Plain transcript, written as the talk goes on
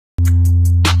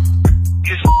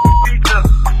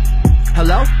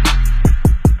Hello?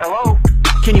 Hello?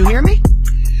 Can you hear me?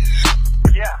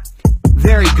 Yeah.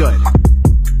 Very good.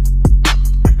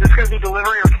 This gonna be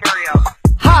delivery or carry out?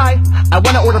 Hi, I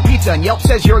want to order pizza and Yelp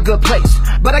says you're a good place.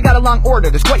 But I got a long order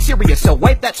that's quite serious, so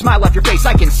wipe that smile off your face,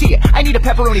 I can see it. I need a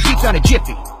pepperoni pizza and a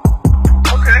Jiffy.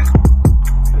 Okay.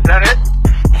 Is that it?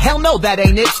 Hell no, that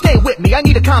ain't it. Stay with me. I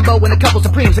need a combo and a couple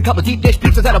Supremes, a couple deep dish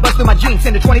pizzas that'll bust through my jeans,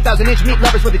 and a 20,000-inch meat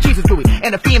lovers where the cheese is gooey,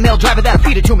 and a female driver that'll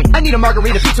feed it to me. I need a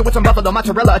margarita pizza with some buffalo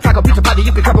mozzarella, a taco pizza pie that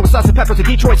you can cover with sauce and peppers, a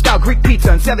Detroit-style Greek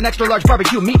pizza, and 7 extra large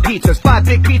barbecue meat pizzas. 5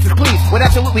 big pizzas, please, with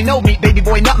absolutely no meat, baby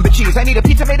boy, nothing but cheese. I need a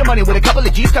pizza made of money with a couple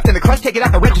of G's stuffed in the crust. Take it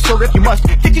out the register if you must.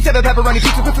 57 pepperoni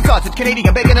pizzas with some sausage,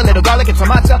 Canadian bacon, a little garlic, and some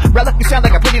mozzarella. You sound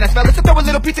like a pretty nice fella, so throw a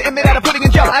little pizza in made out of pudding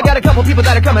and jello. I got a couple people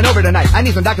that are coming over tonight. I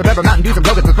need some Dr. Pepper, Mountain Dew, some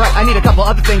yogurt, some Sprite. I need a couple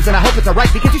other things, and I hope it's alright,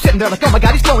 because you're sitting there like, oh my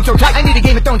god, he's flowing so tight. I need a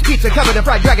Game of Thrones pizza covered in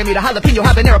fried dragon meat, a jalapeno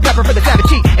habanero pepper for the savage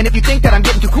cheek. And if you think that I'm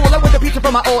getting too cool, I want the pizza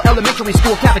from my old elementary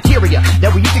school cafeteria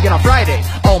that we used to get on Fridays.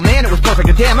 Oh man, it was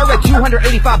perfect. And damn, I read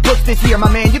 285 books this year,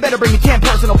 my man. You better bring me 10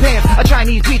 personal pants, a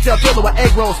Chinese pizza, a filler with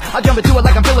egg rolls. I'll jump into it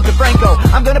like I'm Philip DeFranco.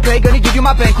 I'm gonna pay, gonna give you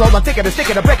my bankroll. I'm thinking of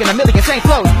sticking a brick and a million St.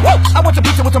 Clothes. Woo! I want some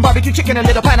pizza with some barbecue chicken and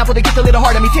a little pineapple to get the little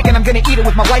heart of me ticking. I'm gonna eat it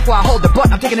with my wife while I hold the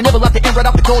butt. I'm taking a nibble off the end right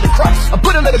off the golden crust. I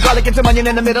put a little garlic and some onion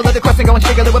in the middle of the crust and going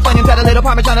sugar with onions, add a little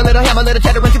parmesan, a little ham, a little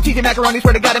cheddar, and some cheesy macaroni.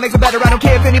 Swear to God, it makes it better. I don't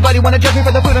care if anybody wanna judge me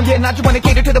for the food I'm getting. I just wanna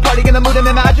cater to the party in the mood I'm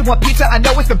in. I just want pizza. I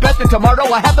know it's the best, and tomorrow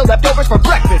I have the leftovers for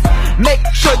breakfast. Make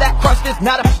sure that crust is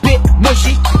not a bit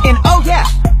mushy. And oh yeah,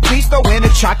 please throw in a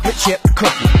chocolate chip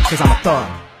cookie, cause I'm a thug.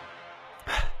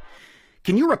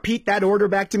 Can you repeat that order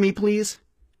back to me, please?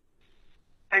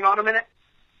 Hang on a minute.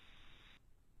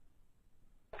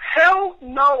 Hell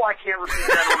no, I can't repeat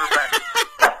that order back.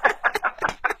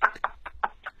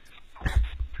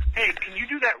 Hey, can you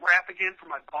do that rap again for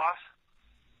my boss?